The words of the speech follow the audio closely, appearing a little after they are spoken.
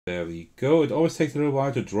There we go. It always takes a little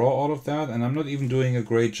while to draw all of that, and I'm not even doing a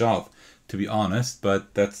great job, to be honest,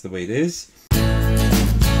 but that's the way it is.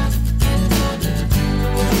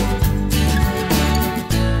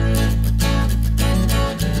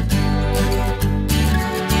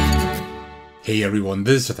 Hey everyone,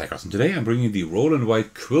 this is Attackers, and today I'm bringing you the Roll and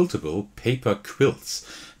Write Quiltable paper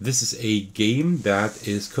quilts. This is a game that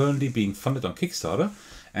is currently being funded on Kickstarter,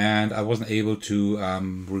 and I wasn't able to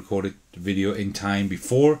record a video in time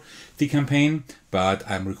before the campaign, but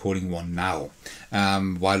I'm recording one now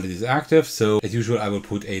while it is active. So as usual, I will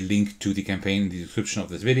put a link to the campaign in the description of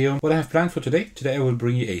this video. What I have planned for today I will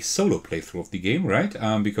bring you a solo playthrough of the game, right?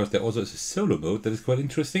 Because there also is a solo mode that is quite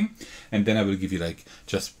interesting, and then I will give you like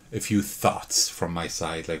just a few thoughts from my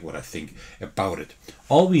side, like what I think about it.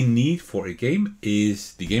 All we need for a game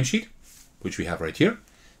is the game sheet, which we have right here.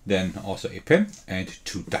 Then also a pen and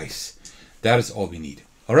 2 dice. That is all we need.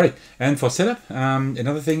 All right, and for setup,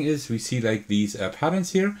 another thing is we see like these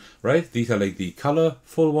patterns here, right? These are like the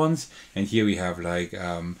colorful ones, and here we have like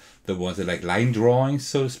the ones that like line drawings,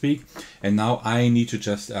 so to speak. And now I need to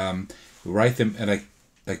just write them and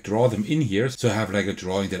like draw them in here, so I have like a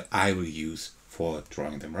drawing that I will use for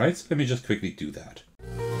drawing them, right? So let me just quickly do that.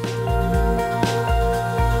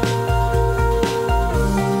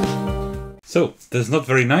 So this is not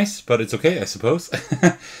very nice, but it's okay, I suppose.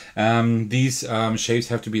 These shapes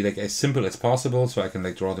have to be like as simple as possible, so I can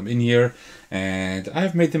like draw them in here. And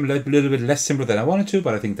I've made them a little bit less simple than I wanted to,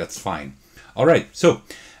 but I think that's fine. All right, so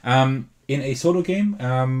in a solo game,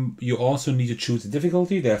 you also need to choose the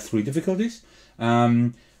difficulty. There are 3 difficulties.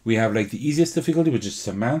 We have like the easiest difficulty, which is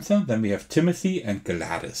Samantha. Then we have Timothy and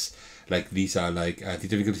Gladys. Like these are like the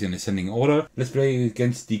difficulties in ascending order. Let's play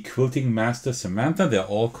against the quilting master Samantha. They're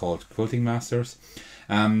all called quilting masters.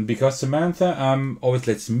 Because Samantha always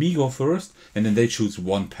lets me go first, and then they choose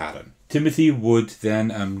 1 pattern. Timothy would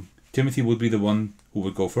then Timothy would be the one who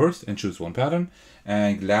would go first and choose 1 pattern.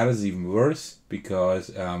 And Gladys is even worse because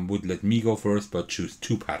would let me go first but choose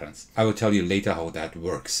 2 patterns. I will tell you later how that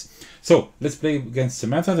works. So let's play against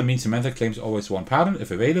Samantha. That means Samantha claims always 1 pattern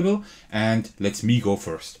if available and lets me go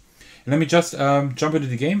first. And let me just jump into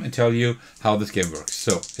the game and tell you how this game works.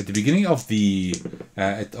 So at the beginning of the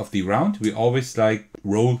round, we always like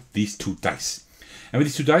roll these 2 dice. And with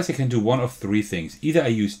these 2 dice, I can do one of 3 things. Either I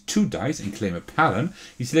use 2 dice and claim a pattern.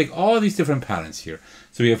 You see like all these different patterns here.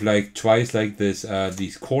 So we have like twice like this,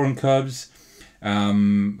 these corn cubs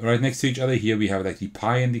right next to each other. Here we have like the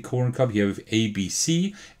pie and the corn cub. Here we have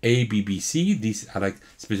ABC, ABBC. These are like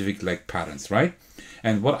specific like patterns, right?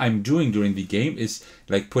 And what I'm doing during the game is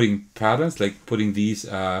like putting patterns, like putting these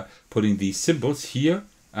symbols here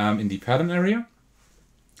in the pattern area.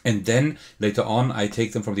 And then later on, I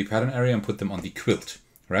take them from the pattern area and put them on the quilt,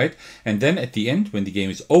 right? And then at the end, when the game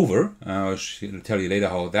is over, I'll tell you later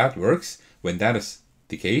how that works, when that is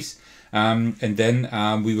the case. And then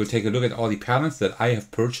we will take a look at all the patterns that I have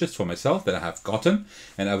purchased for myself, that I have gotten,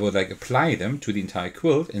 and I will like apply them to the entire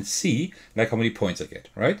quilt and see like how many points I get,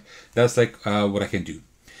 right? That's like what I can do.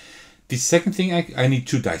 The second thing, I need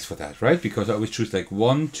 2 dice for that, right? Because I always choose like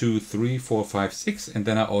 1, 2, 3, 4, 5, 6, and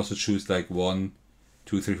then I also choose like 1,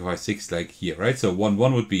 2, 3, 4, 5, 6 like here, right? So 1,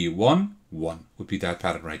 1 would be 1, 1 would be that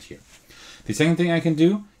pattern right here. The second thing I can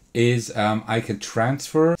do is I can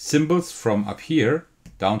transfer symbols from up here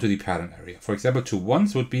down to the pattern area. For example, 2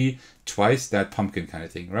 1s would be twice that pumpkin kind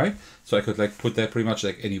of thing, right? So I could like put that pretty much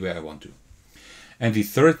like anywhere I want to. And the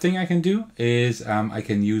third thing I can do is I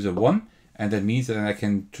can use a 1, and that means that I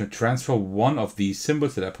can transfer one of these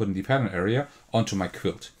symbols that I put in the pattern area onto my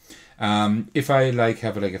quilt. If I like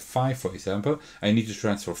have like a 5, for example, I need to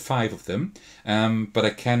transfer 5 of them, but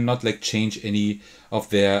I cannot like change any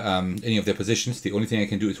of their positions. The only thing I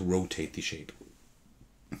can do is rotate the shape.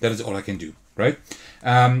 That is all I can do, right?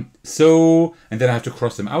 And then I have to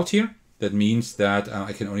cross them out here. That means that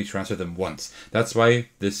I can only transfer them once. That's why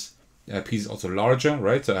this piece is also larger,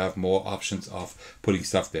 right? So I have more options of putting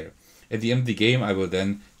stuff there. At the end of the game, I will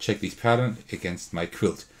then check these patterns against my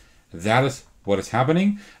quilt. That is what is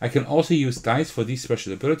happening. I can also use dice for these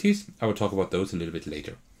special abilities. I will talk about those a little bit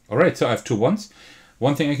later. All right, so I have 2 1s.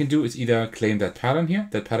 One thing I can do is either claim that pattern here.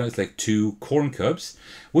 That pattern is like 2 corn cubs.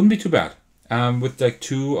 Wouldn't be too bad. With like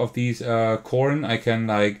 2 of these corn, I can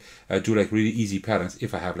like do like really easy patterns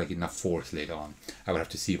if I have like enough force later on. I would have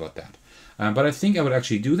to see about that. But I think I would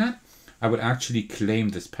actually do that. I would actually claim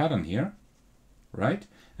this pattern here, right?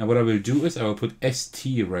 And what I will do is I will put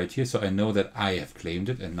ST right here, so I know that I have claimed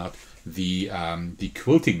it and not the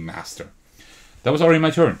quilting master. That was already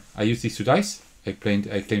my turn. I used these 2 dice. I claimed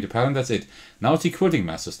the pattern. That's it. Now it's the quilting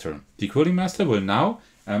master's turn. The quilting master will now,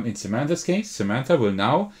 in Samantha's case, Samantha will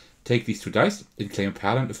now take these 2 dice and claim a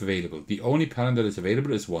pattern if available. The only pattern that is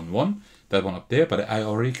available is 1-1, that one up there, but I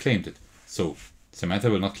already claimed it. So Samantha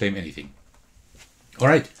will not claim anything. All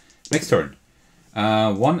right, next turn.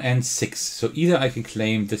 1 and 6. So either I can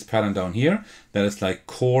claim this pattern down here, that is like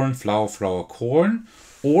corn, flower, flower, corn,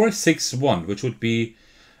 or 6-1, which would be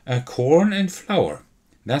corn and flower.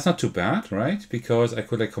 That's not too bad, right? Because I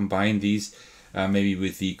could like combine these maybe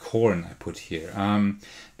with the corn I put here.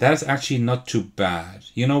 That is actually not too bad.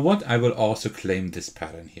 You know what? I will also claim this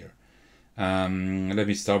pattern here. Let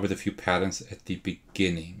me start with a few patterns at the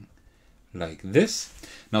beginning. Like this.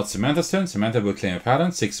 Now it's Samantha's turn. Samantha will claim a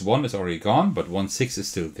pattern. 6-1 is already gone, but 1-6 is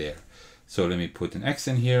still there. So let me put an X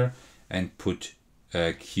in here and put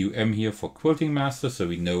QM here for Quilting Master, so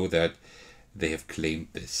we know that they have claimed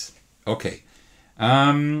this. Okay.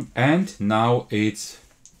 And now it's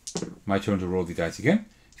my turn to roll the dice again.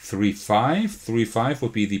 3-5. 3-5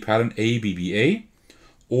 would be the pattern ABBA,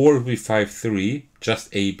 or it would be 5-3, just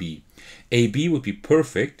AB. AB would be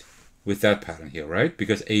perfect with that pattern here, right?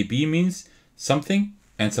 Because AB means something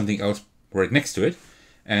and something else right next to it.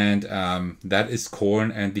 And that is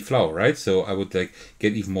corn and the flower, right? So I would like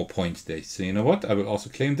get even more points there. So you know what? I will also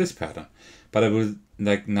claim this pattern. But I will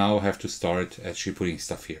like now have to start actually putting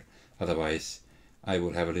stuff here. Otherwise, I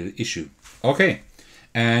will have a little issue. Okay.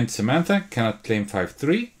 And Samantha cannot claim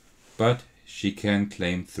 5-3, but she can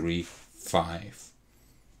claim 3-5.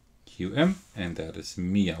 QM, and that is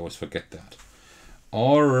me. I always forget that.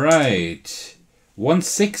 All right.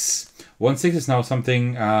 1-6. 1-6 is now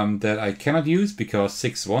something that I cannot use because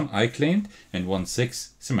 6-1 I claimed and 1-6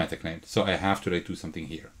 Samantha claimed. So I have to like do something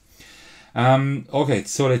here. Okay,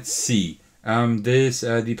 so let's see.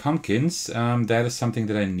 The pumpkins, that is something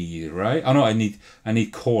that I need, right? Oh no, I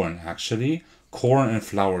need corn actually. Corn and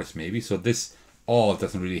flowers maybe. So this all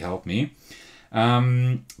doesn't really help me.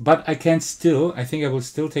 But I can still, I think I will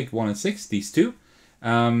still take 1 and 6, these two.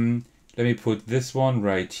 Let me put this one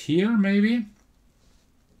right here maybe.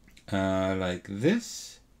 Like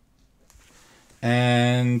this.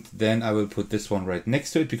 And then I will put this one right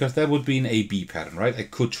next to it because that would be an AB pattern, right? I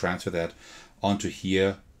could transfer that onto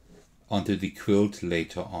here, onto the quilt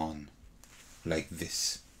later on, like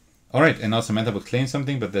this. All right, and now Samantha would claim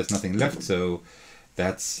something, but there's nothing left, so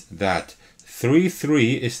that's that.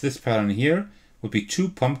 3-3 is this pattern here, would be 2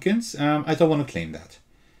 pumpkins. I don't want to claim that.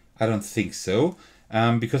 I don't think so,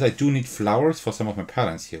 because I do need flowers for some of my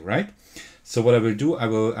patterns here, right? So what I will do, I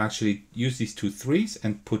will actually use these 2 3s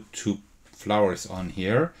and put 2 flowers on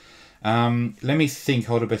here. Let me think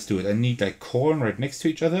how to best do it. I need like corn right next to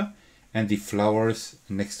each other and the flowers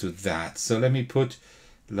next to that. So let me put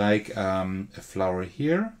like a flower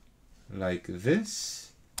here, like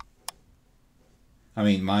this. I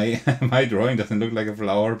mean, my my drawing doesn't look like a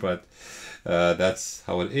flower, but that's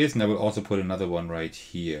how it is. And I will also put another one right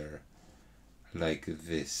here, like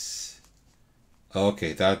this.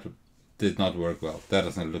 Okay, that did not work well. That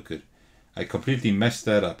doesn't look good. I completely messed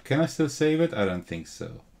that up. Can I still save it? I don't think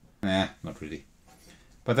so. Nah, not really.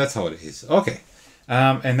 But that's how it is. Okay.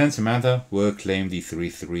 And then Samantha will claim the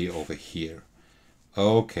 3-3 over here.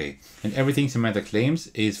 Okay. And everything Samantha claims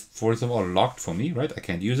is, first of all, locked for me, right? I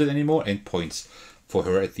can't use it anymore, and points for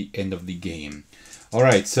her at the end of the game. All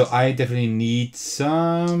right. So I definitely need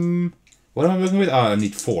some... What am I working with? I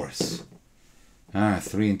need 4s.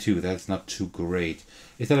 3 and 2. That's not too great.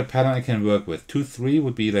 Is that a pattern I can work with? 2-3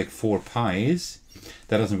 would be like 4 pies.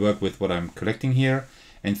 That doesn't work with what I'm collecting here.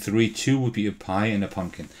 And 3-2 would be a pie and a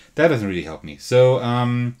pumpkin. That doesn't really help me. So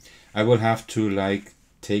I will have to like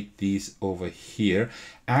take these over here.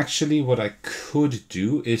 Actually, what I could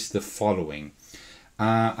do is the following.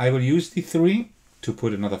 I will use the 3 to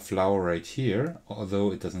put another flower right here.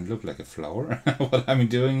 Although it doesn't look like a flower. What I'm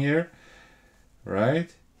doing here.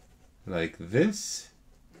 Right? Like this.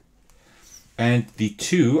 And the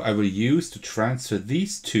 2 I will use to transfer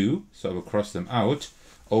these 2. So I will cross them out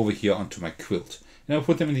over here onto my quilt. And I'll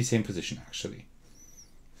put them in the same position actually.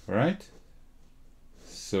 Alright.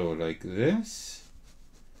 So like this.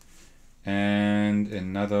 And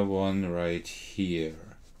another one right here.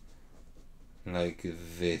 Like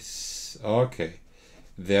this. Okay.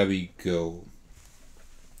 There we go.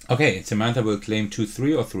 Okay, and Samantha will claim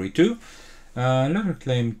 2-3 or 3-2. Let her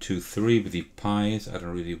claim 2-3 with the pies. I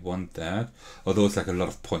don't really want that. Although it's like a lot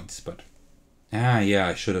of points, but... yeah,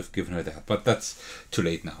 I should have given her that. But that's too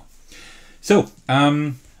late now. So,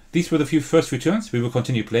 these were the first few turns. We will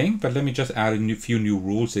continue playing, but let me just add a few new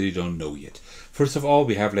rules that you don't know yet. First of all,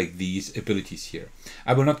 we have like these abilities here.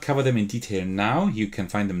 I will not cover them in detail now. You can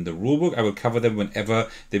find them in the rulebook. I will cover them whenever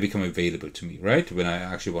they become available to me, right? When I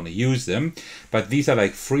actually want to use them. But these are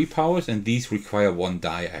like free powers, and these require 1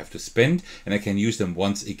 die I have to spend, and I can use them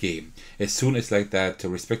once a game, as soon as like that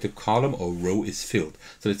respective column or row is filled.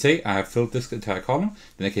 So let's say I have filled this entire column,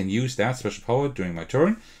 then I can use that special power during my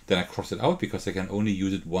turn. Then I cross it out because I can only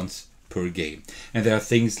use it once per game. And there are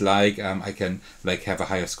things like I can like have a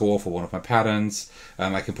higher score for one of my patterns.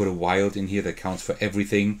 I can put a wild in here that counts for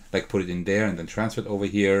everything, like put it in there and then transfer it over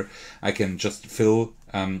here. I can just fill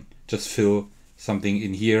something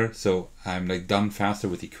in here, so I'm like done faster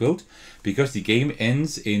with the quilt, because the game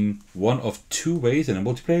ends in one of 2 ways in a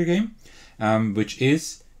multiplayer game, which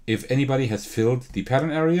is if anybody has filled the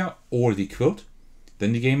pattern area or the quilt,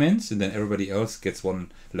 then the game ends, and then everybody else gets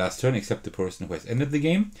one last turn except the person who has ended the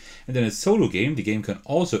game. And then a solo game, the game can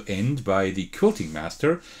also end by the quilting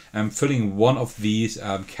master filling one of these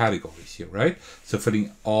categories here, right? So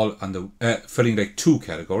filling all under, filling like 2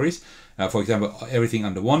 categories, for example, everything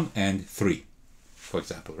under 1 and 3, for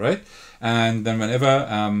example, right? And then whenever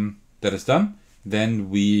that is done, then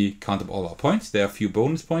we count up all our points. There are a few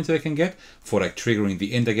bonus points that I can get for like triggering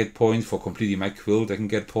the end. I get points for completing my quilt. I can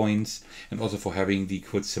get points, and also for having the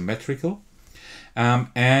quilt symmetrical.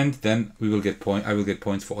 And then we will get I will get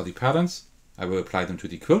points for all the patterns. I will apply them to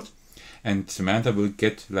the quilt, and Samantha will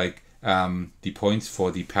get like the points for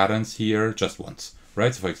the patterns here just once,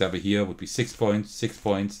 right? So for example, here would be 6 points, 6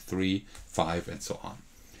 points, 3, 5, and so on.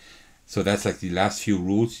 So that's like the last few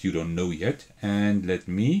rules you don't know yet. And let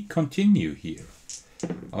me continue here.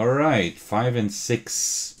 All right, 5 and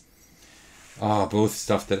 6. Both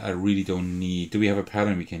stuff that I really don't need. Do we have a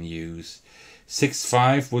pattern we can use? 6,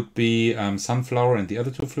 5 would be sunflower and the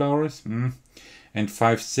other 2 flowers. And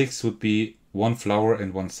 5, 6 would be 1 flower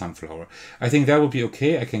and 1 sunflower. I think that would be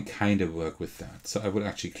okay. I can kind of work with that. So I will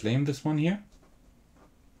actually claim this one here.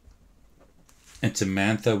 And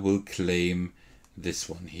Samantha will claim this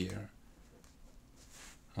one here.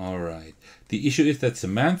 Alright. The issue is that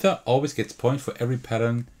Samantha always gets points for every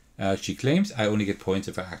pattern she claims. I only get points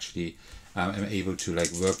if I actually am able to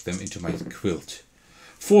like work them into my quilt.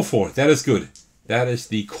 4, 4. That is good. That is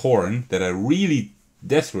the corn that I really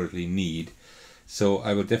desperately need. So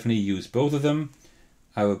I will definitely use both of them.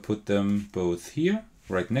 I will put them both here,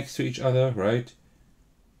 right next to each other, right?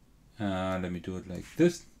 Let me do it like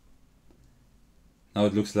this. Now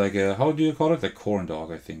it looks like a, how do you call it? Like corn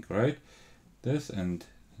dog, I think, right? This and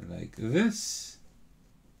like this.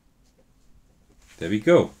 There we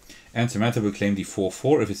go. And Samantha will claim the 4,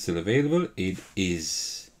 4 if it's still available. It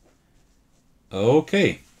is.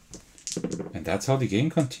 Okay. And that's how the game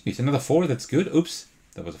continues. Another 4, that's good. Oops,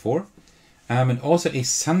 that was a 4. And also a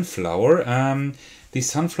sunflower. The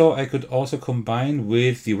sunflower I could also combine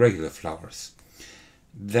with the regular flowers.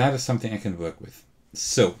 That is something I can work with.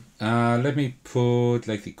 So, let me put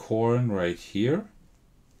like the corn right here.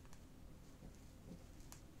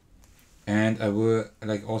 And I will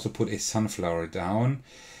like also put a sunflower down.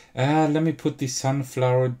 Let me put the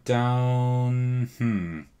sunflower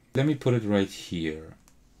down. Let me put it right here.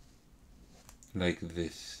 Like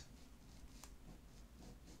this.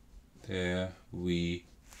 There we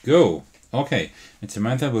go. Okay. And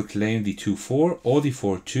Samantha will claim the 2, 4 or the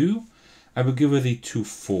 4, 2. I will give her the 2,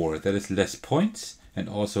 4. That is less points. And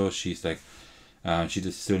also she's like, she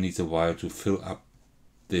just still needs a while to fill up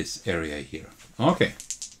this area here. Okay.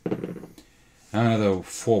 Another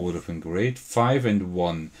 4 would have been great. 5 and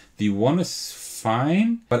 1. The 1 is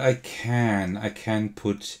fine, but I can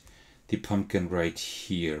put the pumpkin right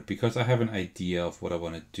here because I have an idea of what I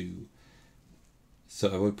want to do. So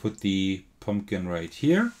I will put the pumpkin right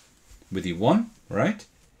here with the 1, right?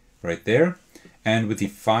 Right there. And with the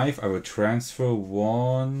 5, I will transfer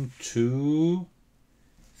 1, 2,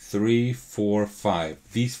 3, 4, 5.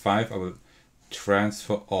 These 5 I will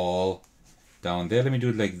transfer all down there. Let me do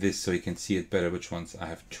it like this so you can see it better which ones I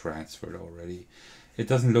have transferred already. It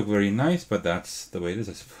doesn't look very nice, but that's the way it is,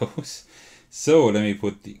 I suppose. So let me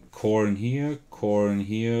put the corn here, corn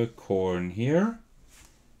here, corn here,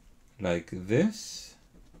 like this.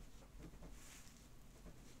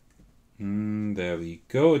 There we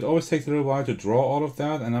go. It always takes a little while to draw all of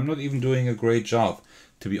that, and I'm not even doing a great job,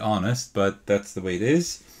 to be honest, but that's the way it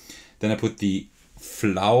is. Then I put the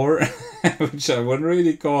flower, which I wouldn't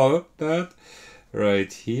really call that,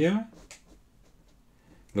 right here.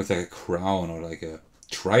 Looks like a crown or like a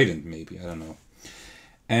trident maybe, I don't know.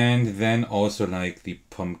 And then also like the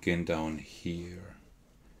pumpkin down here.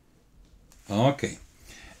 Okay.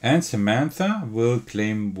 And Samantha will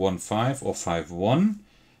claim 1, 5 or 5, 1.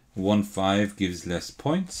 1, 5 gives less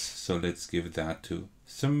points, so let's give that to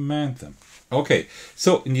Samantha. Okay,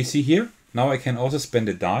 so and you see here, now I can also spend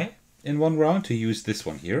a die in one round to use this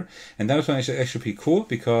one here. And that one is actually pretty cool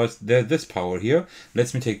because this power here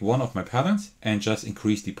lets me take one of my patterns and just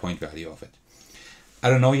increase the point value of it. I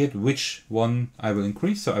don't know yet which one I will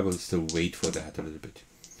increase, so I will still wait for that a little bit.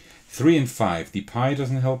 3 and 5. The pie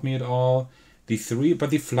doesn't help me at all. The 3, but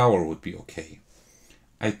the flower would be okay.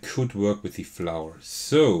 I could work with the flower.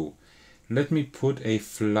 So let me put a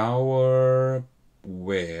flower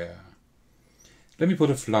where? Let me put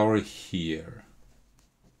a flower here.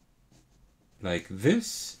 Like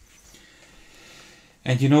this.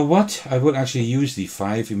 And you know what? I will actually use the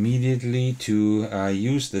 5 immediately to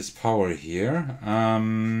use this power here.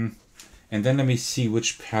 And then let me see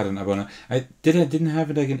which pattern I wanna. I didn't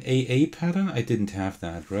have like an AA pattern. I didn't have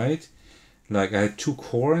that, right? Like I had 2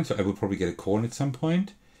 corn, so I would probably get a corn at some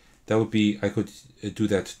point. That would be, I could do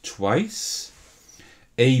that twice.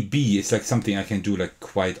 AB is like something I can do like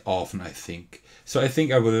quite often, I think. So I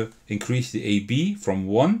think I will increase the AB from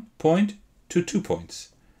 1 point to 2 points.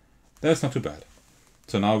 That's not too bad.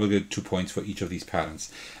 So now we'll get 2 points for each of these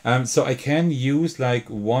patterns. So I can use like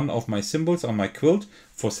one of my symbols on my quilt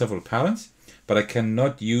for several patterns, but I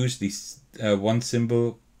cannot use this one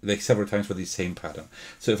symbol like several times for the same pattern.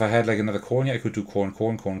 So if I had like another corn here, I could do corn,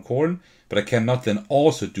 corn, corn, corn, but I cannot then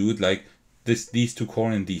also do it like these 2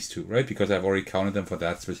 corn and these 2, right? Because I've already counted them for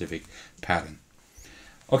that specific pattern.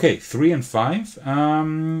 Okay, 3 and 5.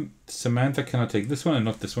 Samantha cannot take this one and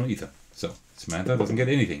not this one either. So Samantha doesn't get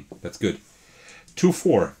anything. That's good. 2,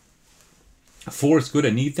 4. 4 is good, I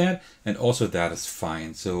need that, and also that is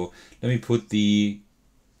fine. So let me put the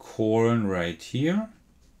corn right here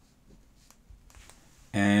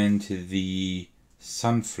and the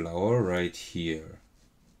sunflower right here.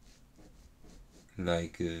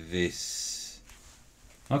 Like this.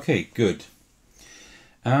 Okay, good.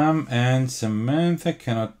 And Samantha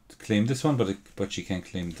cannot claim this one, but she can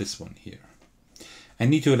claim this one here. I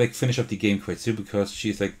need to like finish up the game quite soon because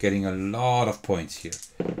she's like getting a lot of points here.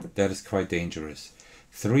 That is quite dangerous.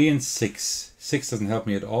 3 and 6. 6 doesn't help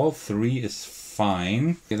me at all. 3 is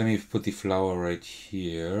fine. Okay, let me put the flower right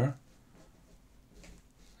here.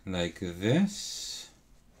 Like this.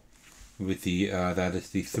 With the that is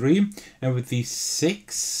the 3. And with the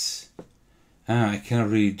 6, I cannot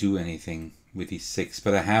really do anything with the 6,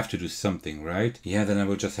 but I have to do something, right? Yeah, then I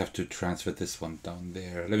will just have to transfer this one down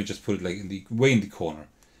there. Let me just put it like in the way in the corner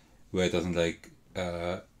where it doesn't like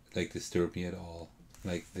disturb me at all,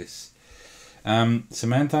 like this.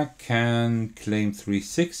 Samantha can claim 3,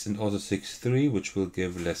 6 and also 6, 3, which will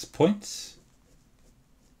give less points.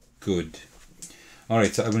 Good. All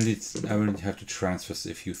right, so I will have to transfer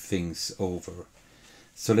a few things over.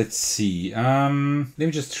 So let's see. Let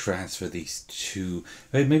me just transfer these 2.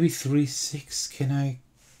 Wait, maybe 3, 6. Can I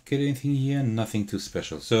get anything here? Nothing too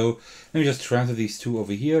special. So let me just transfer these 2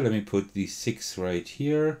 over here. Let me put the 6 right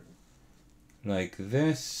here, like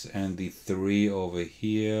this, and the 3 over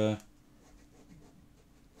here,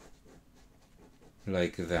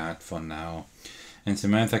 like that for now. And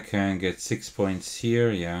Samantha can get 6 points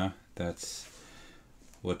here. Yeah, that's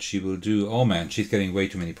what she will do. Oh man, she's getting way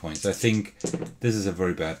too many points. I think this is a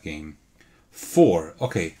very bad game. 4.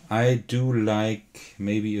 Okay, I do like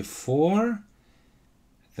maybe a 4.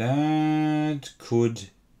 That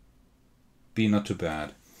could be not too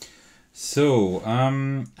bad. So,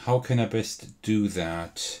 how can I best do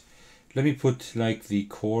that? Let me put like the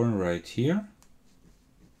corn right here.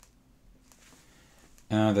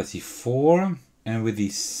 That's the 4. And with the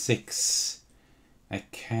 6, I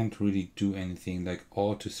can't really do anything like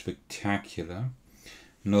all too spectacular.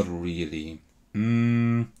 Not really.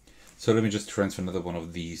 So let me just transfer another one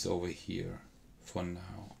of these over here for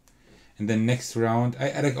now. And then next round,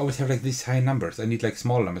 I like always have like these high numbers. I need like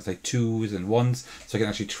small numbers, like 2s and 1s, so I can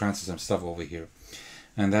actually transfer some stuff over here.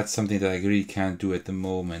 And that's something that I really can't do at the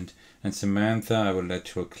moment. And Samantha, I will let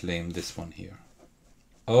her claim this one here.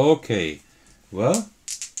 Okay, well,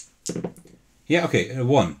 yeah, okay,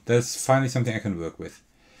 1. That's finally something I can work with.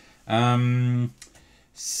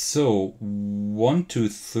 So 1, 2,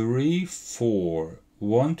 3, 4.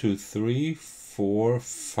 1, 2, 3, 4,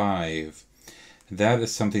 5. That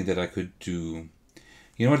is something that I could do.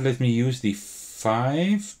 You know what? Let me use the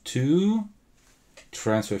 5 to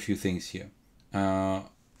transfer a few things here. 1,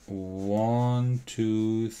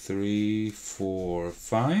 2, 3, 4,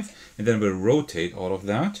 5. And then we'll rotate all of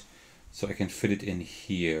that so I can fit it in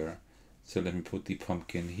here. So let me put the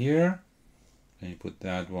pumpkin here. Let me put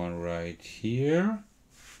that one right here.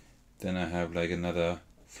 Then I have like another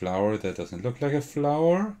flower that doesn't look like a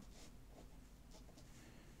flower.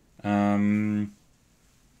 Then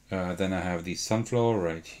I have the sunflower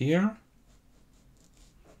right here.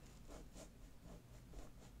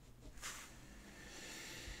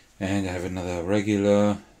 And I have another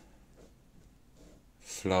regular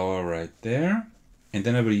flower right there. And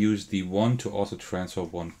then I will use the one to also transfer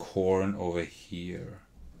one corn over here.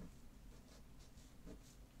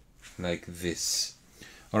 Like this.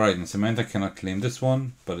 Alright, and Samantha cannot claim this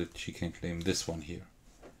one, but she can claim this one here.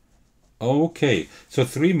 Okay, so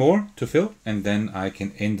 3 more to fill, and then I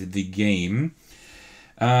can end the game.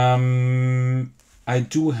 I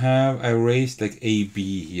raised like A,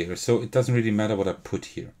 B here, so it doesn't really matter what I put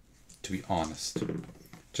here, to be honest.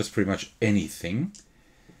 Just pretty much anything.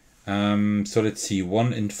 So let's see,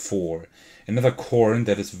 1 and 4. Another corn,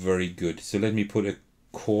 that is very good. So let me put a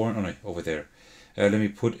corn, oh no, over there. Let me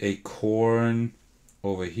put a corn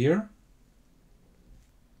over here.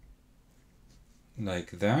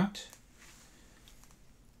 Like that.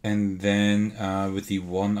 And then with the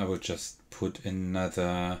 1, I will just put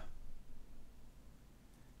another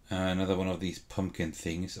one of these pumpkin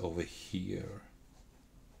things over here.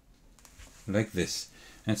 Like this.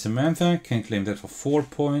 And Samantha can claim that for 4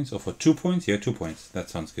 points or for 2 points. Yeah, 2 points. That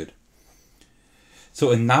sounds good.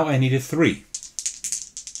 So, and now I need a 3.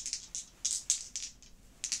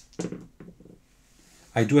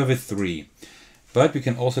 I do have a 3. But we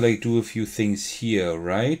can also like do a few things here,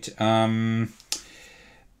 right?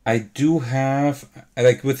 I do have,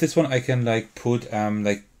 like with this one, I can like put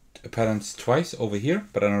like patterns twice over here,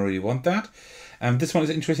 but I don't really want that. This one is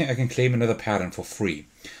interesting. I can claim another pattern for free.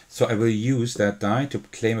 So I will use that die to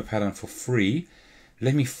claim a pattern for free.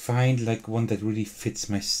 Let me find like one that really fits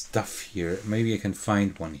my stuff here. Maybe I can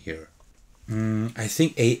find one here. I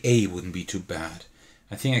think AA wouldn't be too bad.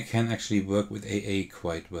 I think I can actually work with AA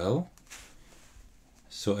quite well.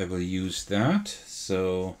 So I will use that.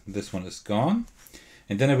 So this one is gone.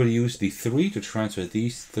 And then I will use the 3 to transfer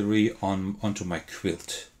these 3 onto my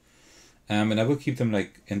quilt. And I will keep them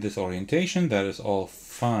like in this orientation. That is all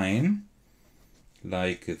fine.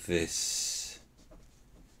 Like this.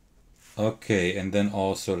 Okay, and then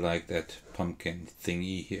also like that pumpkin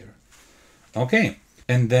thingy here. Okay,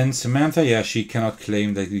 and then Samantha, yeah, she cannot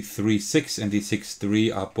claim that the 3-6 and the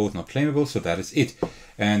 6-3 are both not claimable, so that is it.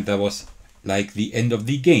 And that was like the end of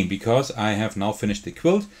the game, because I have now finished the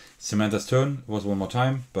quilt. Samantha's turn was one more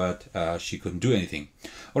time, but she couldn't do anything.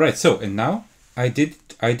 All right, so and now I did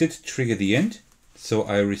trigger the end, so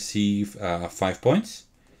I receive 5 points.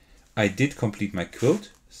 I did complete my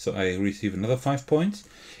quilt, so I receive another 5 points.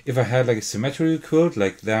 If I had like a symmetrical quilt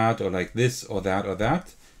like that, or like this, or that, or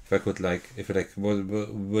that, if I could like, if it like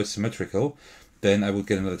was symmetrical, then I would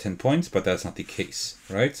get another 10 points, but that's not the case,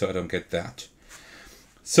 right? So I don't get that.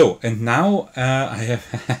 So, and now I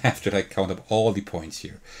have to like count up all the points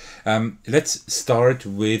here. Let's start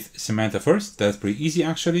with Samantha first. That's pretty easy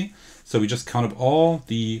actually. So we just count up all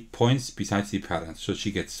the points besides the patterns. So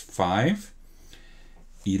she gets 5,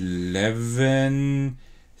 11,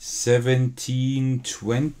 17,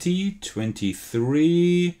 20,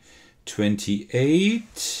 23,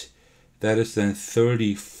 28. That is then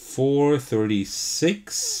 34,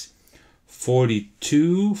 36,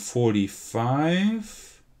 42,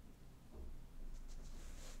 45.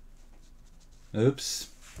 Oops.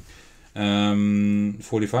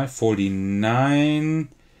 45, 49.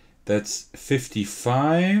 That's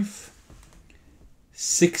 55,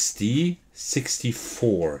 60,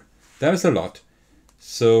 64. That is a lot.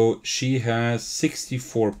 So she has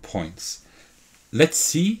 64 points. Let's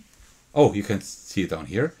see. Oh, you can see it down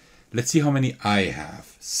here. Let's see how many I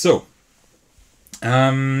have. So,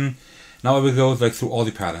 now I will go like through all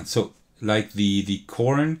the patterns. So, like the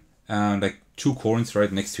corn, like 2 corns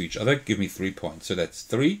right next to each other, give me 3 points. So that's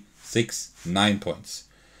 3, 6, 9 points.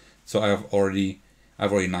 So I've already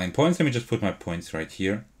 9 points. Let me just put my points right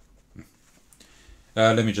here.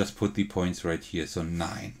 Let me just put the points right here. So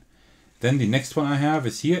 9. Then the next one I have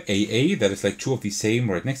is here, AA. That is like 2 of the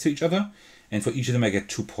same right next to each other. And for each of them I get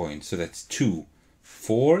 2 points. So that's 2,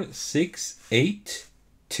 4, 6, 8,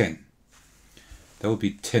 10. That would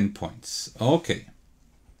be 10 points. Okay.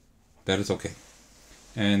 That is okay.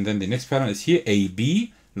 And then the next pattern is here,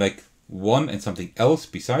 AB, like 1 and something else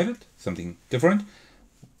beside it, something different.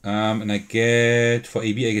 And I get, for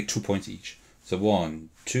AB, I get 2 points each. So 1,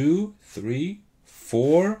 2, 3,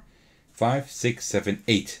 4, 5, 6, 7,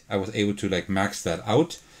 8. I was able to like max that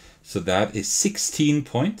out. So that is 16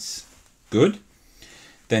 points. Good.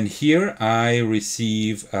 Then here I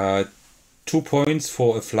receive 2 points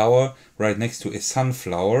for a flower right next to a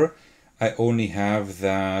sunflower. I only have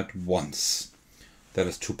that once. That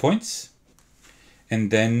is 2 points. And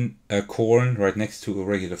then a corn right next to a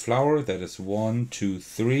regular flower. That is 1, 2,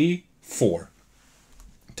 3, 4.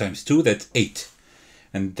 Times 2, that's 8.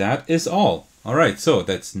 And that is all. All right, so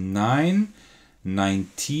that's 9,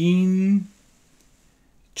 19,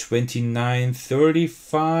 29,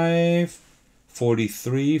 35,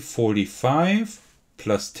 43, 45,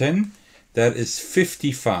 plus 10. That is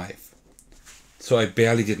 55. So I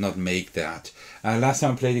barely did not make that. Last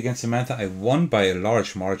time I played against Samantha, I won by a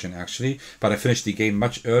large margin actually, but I finished the game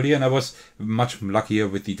much earlier and I was much luckier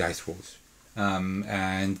with the dice rolls.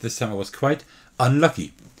 And this time I was quite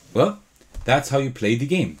unlucky. Well, that's how you play the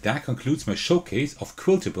game. That concludes my showcase of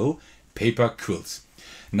Quiltable paper quilts.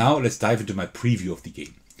 Now let's dive into my preview of the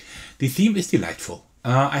game. The theme is delightful.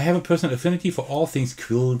 I have a personal affinity for all things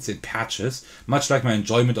quilts and patches, much like my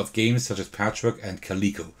enjoyment of games such as Patchwork and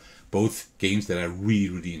Calico, both games that I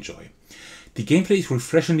really enjoy. The gameplay is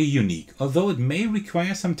refreshingly unique, although it may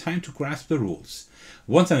require some time to grasp the rules.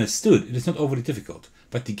 Once understood, it is not overly difficult,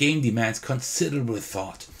 but the game demands considerable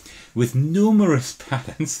thought. With numerous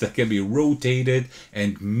patterns that can be rotated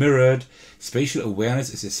and mirrored, spatial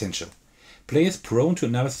awareness is essential. Players prone to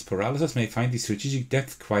analysis paralysis may find the strategic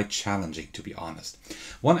depth quite challenging, to be honest.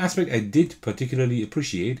 One aspect I did particularly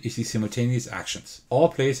appreciate is the simultaneous actions. All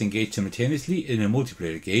players engage simultaneously in a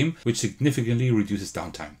multiplayer game, which significantly reduces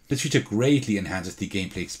downtime. This feature greatly enhances the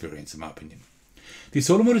gameplay experience, in my opinion. The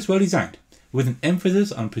solo mode is well designed, with an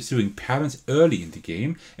emphasis on pursuing patterns early in the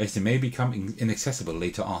game, as they may become inaccessible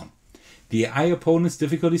later on. The AI opponent's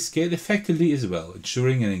difficulty scale effectively as well,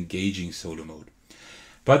 ensuring an engaging solo mode.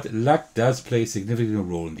 But luck does play a significant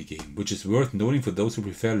role in the game, which is worth noting for those who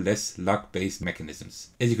prefer less luck-based mechanisms.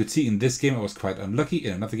 As you could see, in this game I was quite unlucky,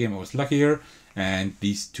 in another game I was luckier, and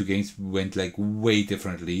these two games went like way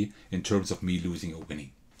differently in terms of me losing or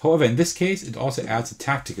winning. However, in this case it also adds a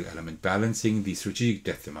tactical element, balancing the strategic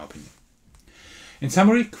depth in my opinion. In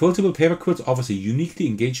summary, Quiltable paper quilts offers a uniquely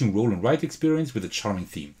engaging roll and write experience with a charming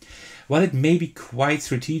theme. While it may be quite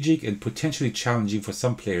strategic and potentially challenging for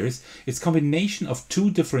some players, its combination of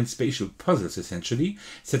two different spatial puzzles essentially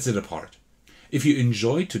sets it apart. If you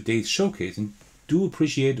enjoyed today's showcase and do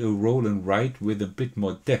appreciate a roll and write with a bit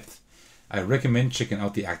more depth, I recommend checking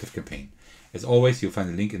out the active campaign. As always, you'll find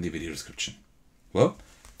a link in the video description. Well,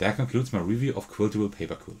 that concludes my review of Quiltable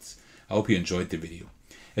paper quilts. I hope you enjoyed the video.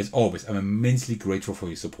 As always, I'm immensely grateful for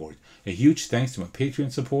your support. A huge thanks to my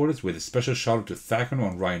Patreon supporters, with a special shout out to Thackeron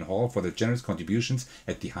and Ryan Hall for their generous contributions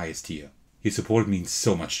at the highest tier. Your support means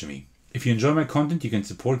so much to me. If you enjoy my content, you can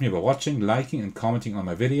support me by watching, liking and commenting on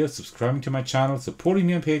my videos, subscribing to my channel, supporting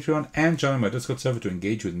me on Patreon and joining my Discord server to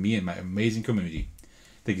engage with me and my amazing community.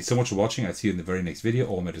 Thank you so much for watching. I'll see you in the very next video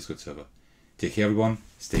or my Discord server. Take care everyone,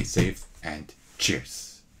 stay safe and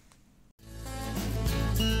cheers!